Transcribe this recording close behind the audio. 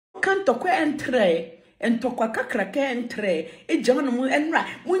can't entre. And tokwa kakra ke entre e jano mu enra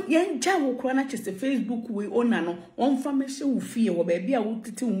mu yenja wo kro na chese Facebook we ona no onfa mehye wo fie wo ba bia wo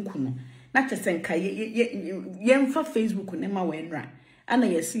titi nku no na chese nka yemfa Facebook ne ma we enra ana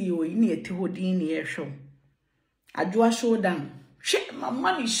yesi yo ni eti hodin ne yehwo adwoa showdown she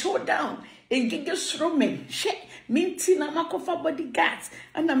mama showdown Ngege srome she minti na makofa bodyguards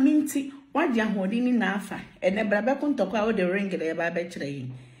ana minti waje hodin na afa ene brabe kontokwa wo de ring de ba be kire yi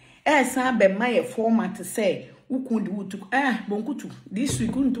esa be my format say ukundi wutu bonkutu this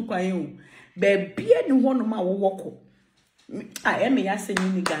week untu kwa yen be bia ni hono ma wo woko eme ya se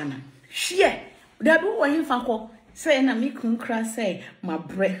ni Ghana hie da bi wo yin fa ko say na mi kun kra say ma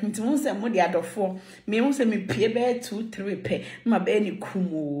bre nti won say mo de adofo me won say me pie be 2-3 pe ma be ni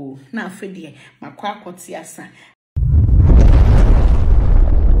kumo na afede ma kwa akoti asa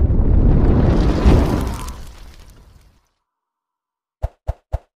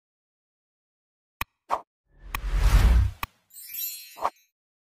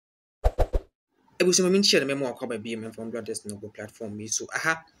I will say, share the memo of BM from Brothers Noble platform. So,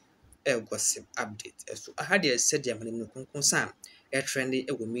 aha, a gossip update. So, I had said, Yaman, no concern. A trendy,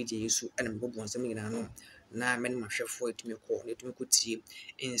 a media issue, and a mobile something. Na many my chef for it to me call it me could see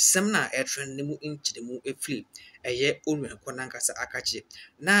in some na air trend the move into the move a flip a year old man Konankasa Akachi.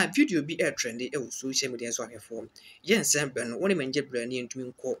 Na video be air trendy a social media so I form. Yes, Sam, only man jet brand name to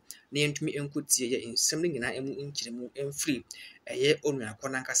me call name to me and could see in something in I am into the move and flip a year old man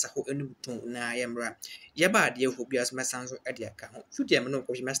Konankasa ho any button na yamra. Yaba dear who be as my sons at the account. Should you no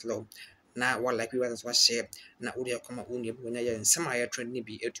coach must low. Na what like we was share na udia come only when I and some air trend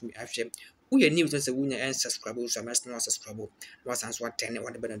be to me after. We are new to the winner and subscribe, so must not subscribe. Was answer 10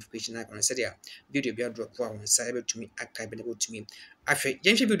 what the notification icon said, video be drop one cyber to me, active to me. After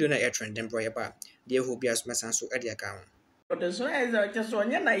James video na air trend, then boy about dear who be as my son so at the account. But as well as I just want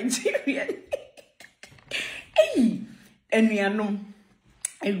Nigeria. Hey, and we are no,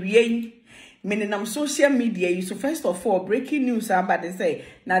 and we meaning I'm social media. So first of all, breaking news about they say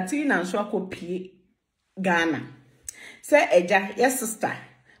Natina and Swako P Ghana. Say Eja, yes sister.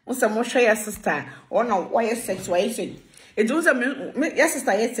 Once I'm share your sister or no why sex why say it was your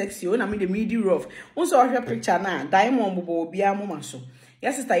sister yet sex you na me the media rough once I your picture now diamond bobo bia mama so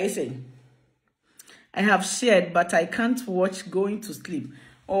your sister you say I have shared but I can't watch going to sleep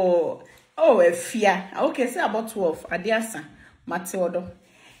oh a fear okay say about 12 adiasa Matildo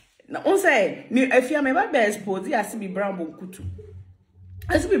na on say me a fear me ba expose as be brown bonkutu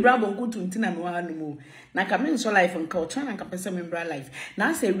as be brown bonkutu ntina no anu mu na kamen so life and culture na kapesa membra life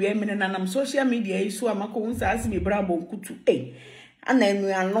na say we me na nam social media isu amako unsa as be brown bonkutu ana enu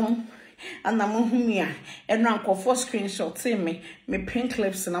anom ana mo humia enu ankofo screenshot see me pink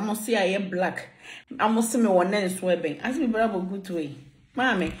clips na mo see aye black amo see me wona nso eben as be brown bonkutu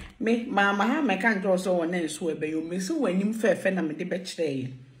mama me mama ha me kan do so wona nso eben yo me so wanim fefe na me de be kire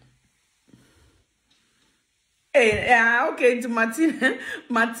okay, to Martina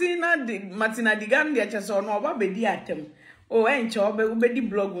Digan, the chess or no, baby atem. Oh, and job, baby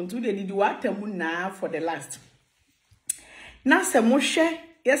blog on 2 they did what na for the last. Now, some more share,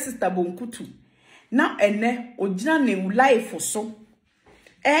 yes, sister Bonkutu. Now, ene, ojina ne life for so.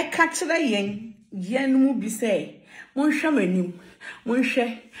 Catch the yen mu be say, Monsha menu,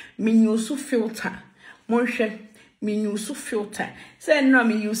 Monsha, minusu filter, Monsha. Me use filter. Say no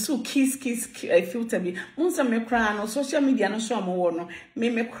me use kiss filter be. Munsa me cry no social media no so am no.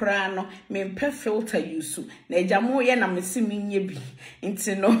 Me cry no me pe filter use. Na ejamo ye na me si me nye bi.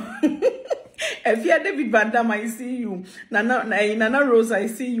 Nti no. If you David Bandam I see you. Nana Rose I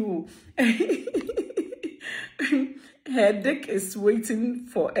see you. Her dick is waiting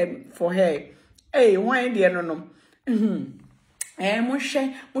for her. Hey, why dear no.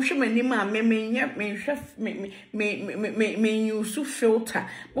 Moshe mani ma me use filter.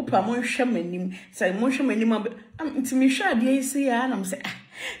 Mopa monshe mani say monshe mani ma ntimi hwa de isi ya na say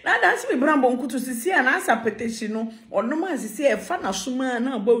na dance me brambo nkutu sisi na asa petition no ono ma sisi e fa na suma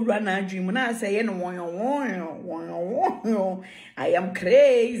na bawura na adwim na say ye no won I am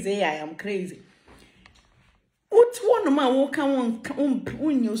crazy. What one man will come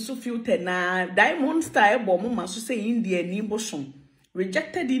on you so filter na diamond style bomb ma so say India ni bosom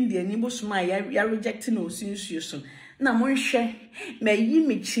rejected India ni bosom ya rejecting no since you so na mo hwe me yi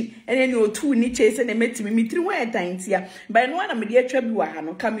mechi ene ne otu ni chese na metimi mitri wan etantia by no na me de atwa bi wa ha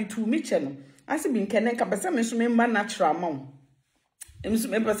no ka metu meche no ase bi nkene ka pesa me so me mba natural ma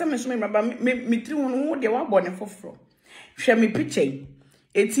me pesa me so me mba mitri won wo de wa bone foforo hwe me picture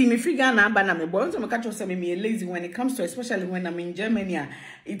me figure na aba na me boy. So me catch yourself me lazy when it comes to, especially when I'm in Germany.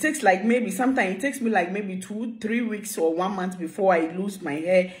 It takes like maybe sometimes it takes me like maybe 2-3 weeks or 1 month before I lose my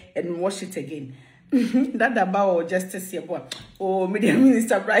hair and wash it again. That about justice here, boy. Oh, media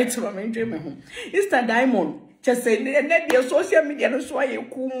minister bright to my dream home. It's the diamond. Just say the social media no so you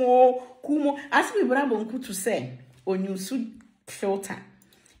kumo. Ask me brabo to say on you filter.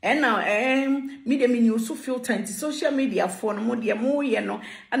 And now media me so filter into social media for no more ye no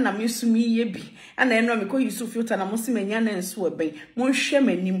and na me so me ye bi and I know me ko you so filter na mo se manya na nso oben mo hwe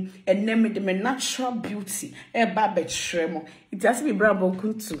manim and na me de me natural beauty e ba be tremo it has be brabo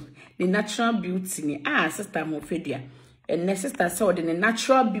kuntu the natural beauty ni sister mo fedia and ne sister say the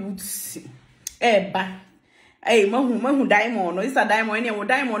natural beauty e ba mahu diamond no is a diamond any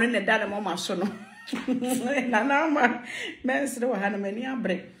diamond in the dada mama so no Nana men's the one many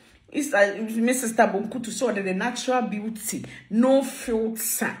abre. It's Mrs. Tabunku to show the natural beauty, no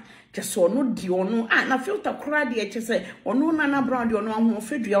filter. Just so no diono. Na filter crady, just say, or no Nana Brown, you know, I'm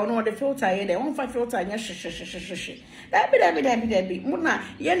afraid you know the filter, they won't find filter, and yes, that be. Muna,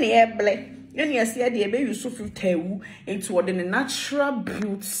 yenny eble, yenny as the baby you so filter into the natural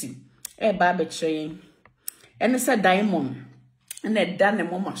beauty. Baby chain. And it's a diamond. And they done a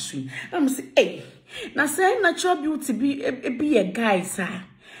mama swing. I'm say, hey, now say natural beauty be a guy, sir.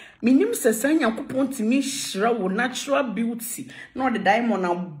 Minim se sanya kupon to me shrow natural beauty. Not the diamond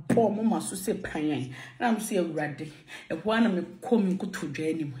and bomb mama so say pan. I'm say ready. A one me coming good to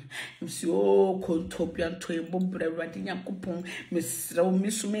journey. I'm say, oh, contopian to a bob ready coupon, Miss Row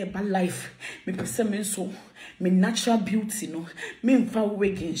Miss me by life. Me persimmon so. Me natural beauty no me mfa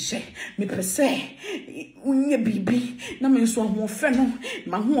wegen she me pese unye bibi na me so ho fe no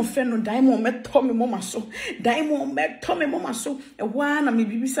ma ho fe no diamond me to me mama so diamond me to me mama so e wa na me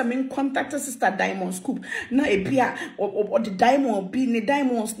bibi sa me contact sister diamond scoop na e bia o the diamond bi ne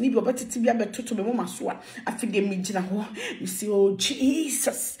diamonds ni bi obetiti bia betoto me mama so afide me gina ho me say oh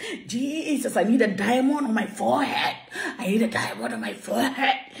Jesus I need a diamond on my forehead. I need a diamond on my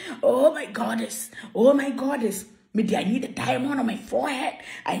forehead. Oh my goddess. Me I need a diamond on my forehead.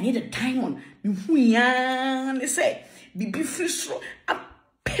 I need a diamond. Me say, be free so.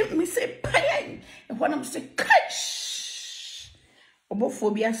 Me say, pay. And when I'm say, cash.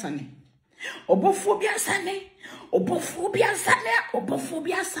 Obophobia sane. Obophobia sane.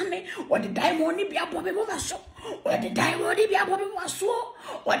 Or the diamond be a bobby so. Or the diamond be a bobby so.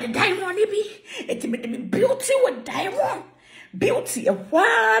 Or the diamond be. It made me beauty with diamond. Beauty, a while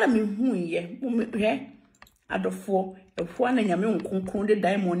I mean, who ye, Adolfo, a one and yammy on the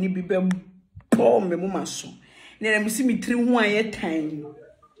diamond be poor me mama so. Then I see me 3 1 year time.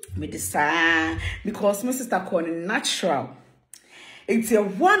 Me decide because my sister calling natural. It's a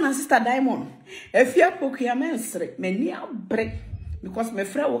one and sister diamond. If you are poking a menstruate, me near break. Because my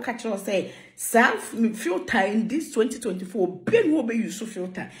friend will catch us say, self filter in this 2024, Ben will be used to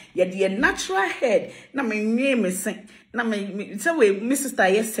filter. Yet the natural head, na my name is saying, na me say way, Mrs.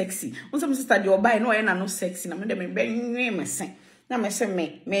 Taye sexy. Once Mrs. Taye or buy no, and I no sexy. Na me name is saying, na me say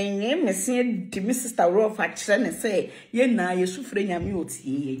me name is saying, the Mrs. Taye faction and say, ye na ye suffering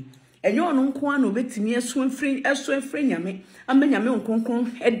yammy. And you no one will bet me a swim free, yammy. I'm yammy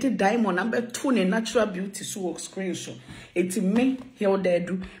on the diamond number 2 natural beauty so screen so. It's me, Hilda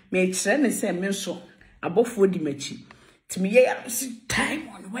do, me train and say, me so, Obofour di mechi. To me, I see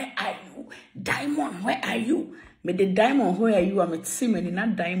diamond, where are you? Diamond, where are you? Me the diamond, where are you? I'm at Simon in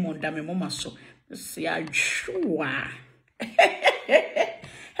that diamond, that my mama so. See, I sure. Hey,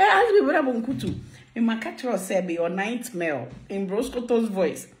 ask me what I'm going to do. Me, my catcher say, be your night mail in Broscoto's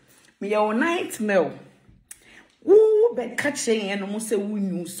voice. Me, your night mail. Woo, but catching and almost say, we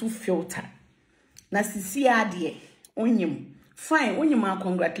knew so filter. Na sisi adie. Onyem fine onyem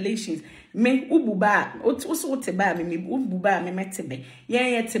congratulations me ububa oso teba me ububa me metebe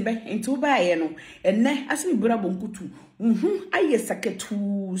ye tebe enti uba ye no enne asemi bura bonkutu aye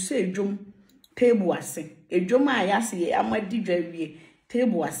saketu se edwom table ase edwom ayase amadi dwawie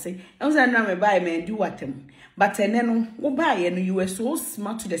table ase enso na me buy me do watem but enne no uba ye no you were so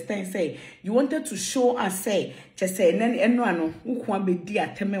smart to the extent say you wanted to show us say just say enne eno ano ukwa bedi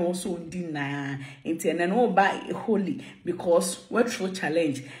ateme also ndi na enti enne no buy holy because what true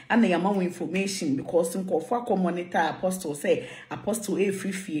challenge and the amount information because nkofo monitor apostle say apostle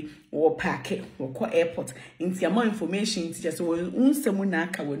free or pack or call airport enti amount information just unsemu na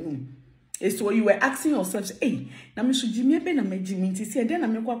aka wanum. So you were asking yourself, hey, na me should Jimmy be na me Jimmy see then na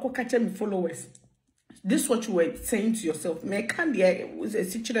me go catch me followers. This is what you were saying to yourself. Me can there was a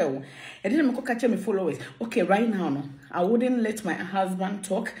situation and then me go catch me followers. Okay, right now no. I wouldn't let my husband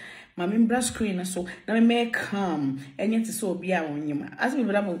talk. My member screen so na me make calm enye ti so bia wonyima as me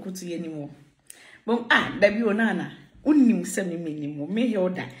bra bonkutu ye nimo bom da bi onana unnim se me nimo me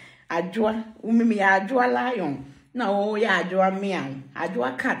Hilda adwoa umimi ya adwoa lion na o ya adwoa meow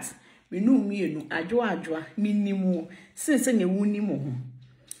adwoa cat me nu mienu adwoa me nimo since ne wunimo ho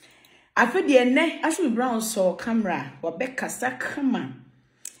afede ene as me brown so camera wa bekasa kama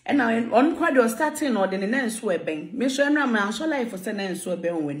and on quite your starting or the nens were bang. Miss Enram, so life for sentence were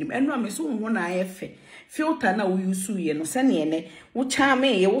bang when him. Enram is soon one I filter now you sue no seniene, which charm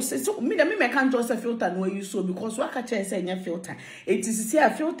me, was so me can't toss a filter no you so because what I say your filter. It is a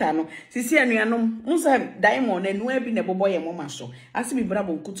filter no, Siciano, Musa diamond and where been a boy and mama so. As me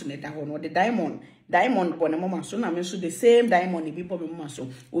bravo couldn't or the diamond when a mama so I so the same diamond people mama so.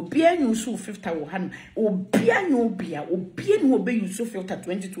 O beer you so 50 o beer no beer, o beer no be you so filter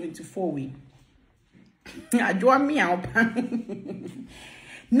 2024 we. I draw me out.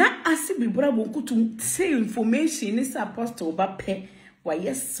 Na asi bi brabo kutu say information is apostle ba pe wa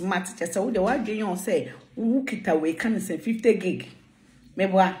yes smart just wo de wa dwen on say wo kita we kan say 50 gig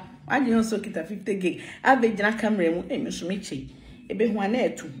meboa wa dwen so kita 50 gig abegina camera mu me so mechi ebe hu ana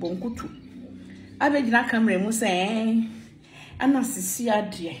etu bonkutu abegina camera mu say ana sisi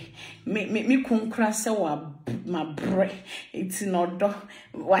ade me kunkra se wa ma bre iti no do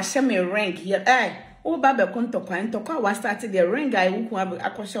wa hye me rank here o baba kontokwa ntokwa wa start the ring guy who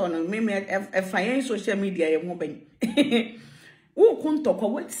akoshe on me e social media ye ho ban wo kontokwa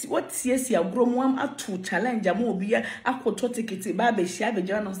what yes ya gromu am atu challenge am obi akoto ticket baba hia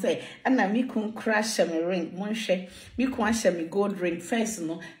beja no say ana me kun crash me ring monhwe me kun ahye me gold ring first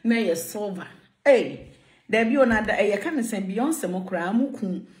no na ye silver there be another e can say Beyonce mo kra mu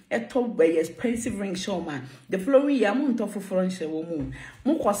kun eto be expensive ring show man the following year mo nto foforo nche wo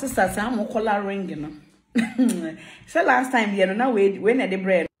mu ko sisters am mo color ring no so last time you know na we na the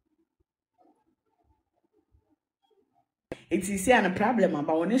bread it is an a problem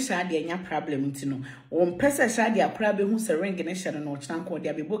about one shade anya problem tino on pesa shade akra be hu se ring ne hye no chan ko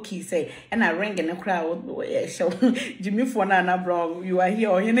dia be boki say and a ring ne kra show Jimmy for na bro you are here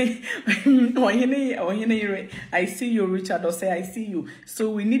ohene I see you Richard or say I see you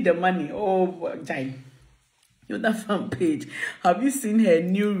so we need the money oh jai you that fan page have you seen her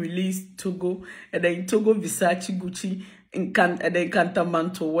new release Togo and then Togo Versace Gucci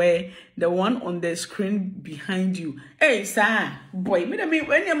Encantamento where the one on the screen behind you. Hey, sir, boy, me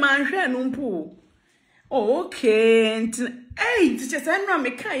when your man share no okay. Hey, just I know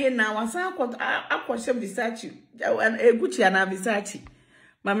me can now. I saw what I Versace and a Gucci and a Versace.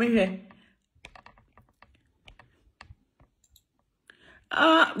 Mammy here.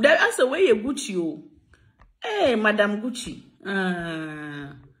 That's the way you Gucci. Hey, Madame Gucci.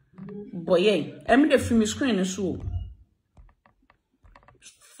 Boy, I'm the film screen so.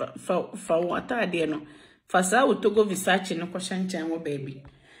 For what I did no. For so Togo Versace no question time baby.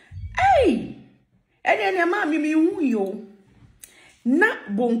 Hey! And then mammy me yo. Na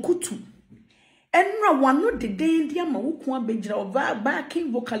bonkutu. Enra one no the day India ma wukwa bejira over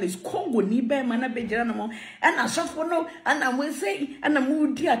backing vocalist Congo ni be mana bejira no mo and I suffer no and I will say and I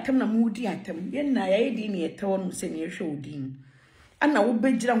moody atem na moody atem. Yen na ye di ni eto no se ni show din. And I will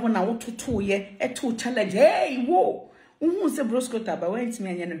bejira ho na wototo ye eto challenge. Hey wo. Uhu se broskota ba went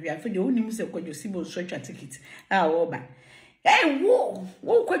me anya no bia fe de onim se kwadwo sibo so twa ticket wo ba hey wo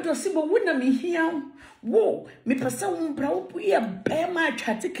kwadwo sibo wona me hia wo me pesa wo bra wo ye be ma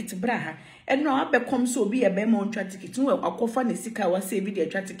twa ticket bra ha eno abekom so obi ye be ma twa ticket wo akofa ne sika wa se bi de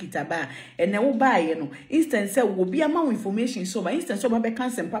twa ticket aba ene wo ba ye no instance se wo bia ma information so ba instance so ba be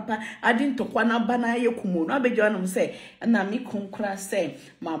cancel papa adin to kwa na ba na ye kumo no abejo no se na me konkra se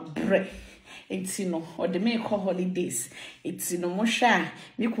ma bre it's no or the make holidays it's no mosha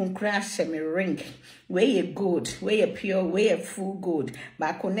me kun crash me ring where you good where you pure where you full gold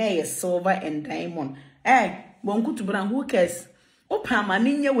back on there silver and diamond bonkutu bran who cares opa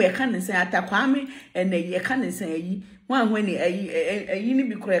maninye we kan say atakwame and ye kan say yi wan when yi ni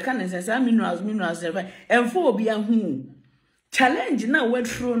bi kro kan say minerals never and for obi ahu challenge na we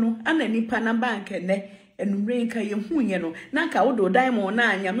throw no ana nipa na bank ne enumre nka ye hunye no na nka wo do diamond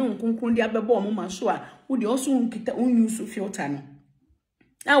na anya me nkunkun dia bebo mo maso a wo de oso nkita unyusu filter no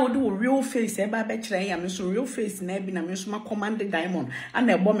Now we do real face, eba betray ya me so real face na bi na me so ma command diamond and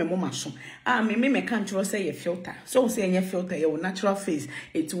e bo me mama so. Ah me kan tro say ye filter. So say ye filter ye natural face.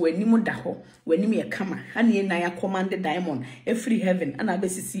 It wanimu da ho, wanimu ye kama. And ye na ya command diamond e free heaven and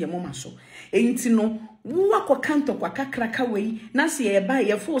abesisi ye mama so. Enti no wo akokanto kwa kakraka wei na se ye ba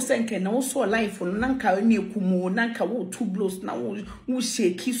ye fo senke na wo so life no nanka ni ekumu nanka wo two blows na wo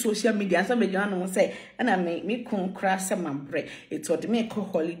shake social media so be jana no say na me kun kra se mambre it od me ko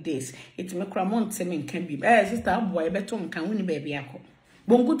holidays it me kra month me nkan bi sister aboy beto nkan woni ba bia ko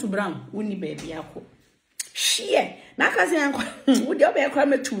bongo to brown woni ba bia ko shie na ka se anko wo de ba kra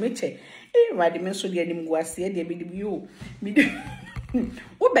metu meche wadi me so de nim guase de bi de yo mi de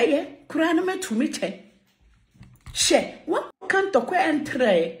wo ba ye kra na metu meche she what can't talk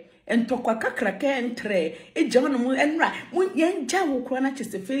entre and talk kakraka entre e jano mu enra mu yen ja wo kro na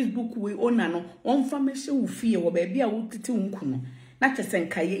chese Facebook we ona no on famese wo fie wo ba bia wo titi nku no na chese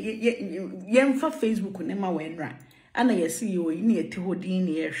nka yen fa Facebook ne ma we enra ana yesi yo ni eti hodin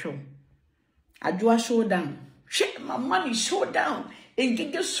ne ye hwo adwoa showdown she my money showdown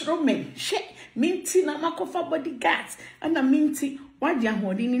Ngege srome she minti na makofa bodyguards ana minti wadi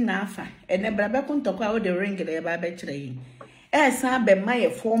ahodini na afa ene brabe kontokwa wo de ring de ba be kire yi sa be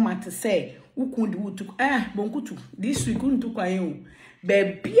maye format say ukundi wutu bonkutu this week untukwa yen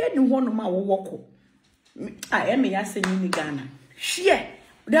be bia ni hono ma wo woko eme ya se ni Ghana hie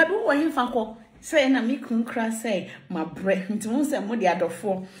da bi wo yin fa ko say na me kun kra say my breath nti won say mo de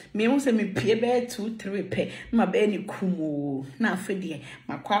adofo me won say me pie be 2-3 pe ma be ni kumo na afede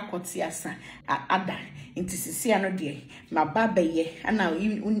makwa akoti asa ada nti sisi ano de ma baba ye ana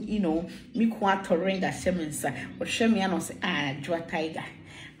you know me ku atorenga shemensa o hweme ano say joa tiger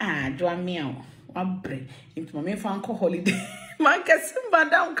joa meow wabre nti mo me fa anko holiday man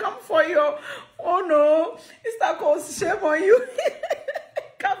kesimba down come for you oh no it's that cause shame on you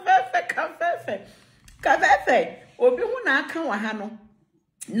Kafefe obi hu na aka wa ha no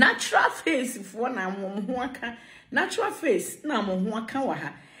natural face fo na mo hu aka natural face na mo hu aka wa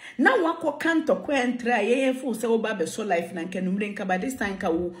ha na wako kanto kwentra ye fo se oba be so life na nka numre nka by this time ka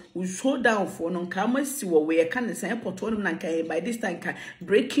wo show down fo no nka masi wo we ka ne san airport no na nka by this time ka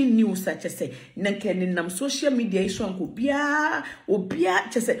breaking news such as say na nka ni nam social media iso anko obia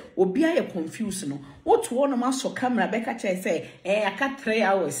chese obia ye confused no what one ma so camera be ka che say aka 3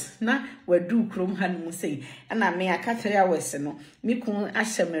 hours na wadu krom han mu say na me aka 3 hours no mi kun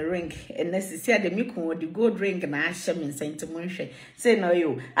ahye me ring necessary de mi kun the gold ring na ahye me sent mo hwe say no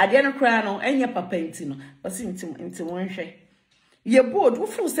yo ade no kra no enye papa nti no wasi nti mo hwe ye board wo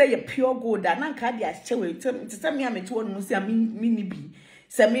fu say ye pure gold na nka de ahye we nti say me ameti won mu say mi ni bi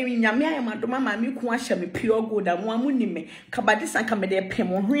se me nyame ayemadoma ma mi ku ahye me pure gold mo amuni me kabadisa ka me de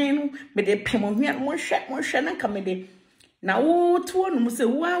pemo hwen no me de pemo hwen mo hwe na ka me de na wo to no mu say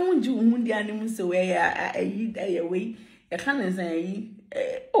wo anji wo ndi ani mu say we ayi we e kan say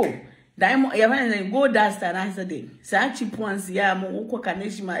oh diamond ya van go dust and answer day sa cheap ones ya mo wo kwa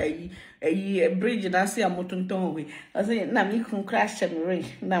kaneshima ayi bridge na say amotonton we I say na mi kun crash me ring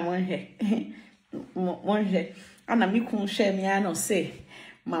na mo he ana mi kun share me ano say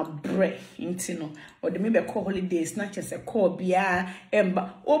my breath intino or the maybe call holidays not just a call bia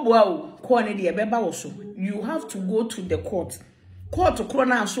emba obo call ne de beba wo so you have to go to the court to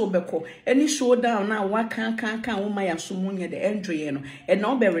corner so beko any showdown now what can woman ya so munya the enjoy no and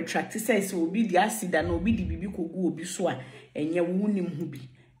now be retract says will be the acid and will be the bibi ko go obi so a enye wunim hu bi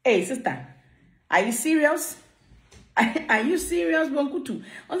hey sister are you serious? Are you serious, Bonkutu?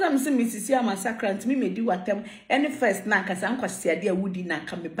 Once I'm saying Mrs. Massacre, me di watem any first na kasa ankwasi ade awudi na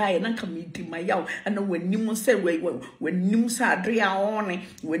ka me buy na ka me di mayaw and when nimu say when nimu sa adria one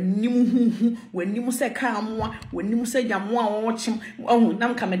when nimu hu when nimu say ka amwa when nimu say jamwa wochim oh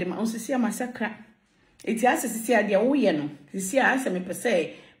na ka me di ma Mrs. Massacre eti asisi ade wo ye no sisi asa me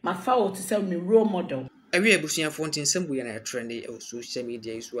pese ma fa wo to say me role model awie abusuafo ntinsembu ye na trendy e social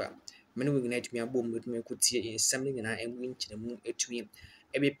media isu a many we ignite me abom with me kutie in something na emu nkyeremu etui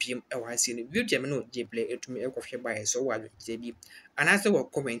ebe pm e wa se no video me no je play etumi e kofhwe by so wa je bi anase wo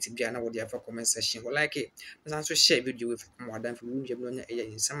comment bia na wo dia fa comment section wo like it na so share video with more than for video me no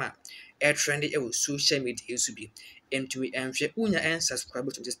e nsama e trendy e social media isu bi entui enhwe unya en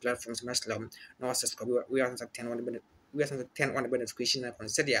subscribe to this platform smash love no subscribe we are 10 one notification na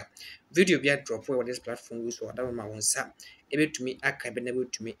consider video bia drop for this platform use or that ma wonsa ebe tumi aka be na be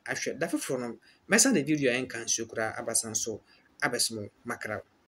tumi ahwe da foforo no mesa the video en kan sukura abasan so abesmo makra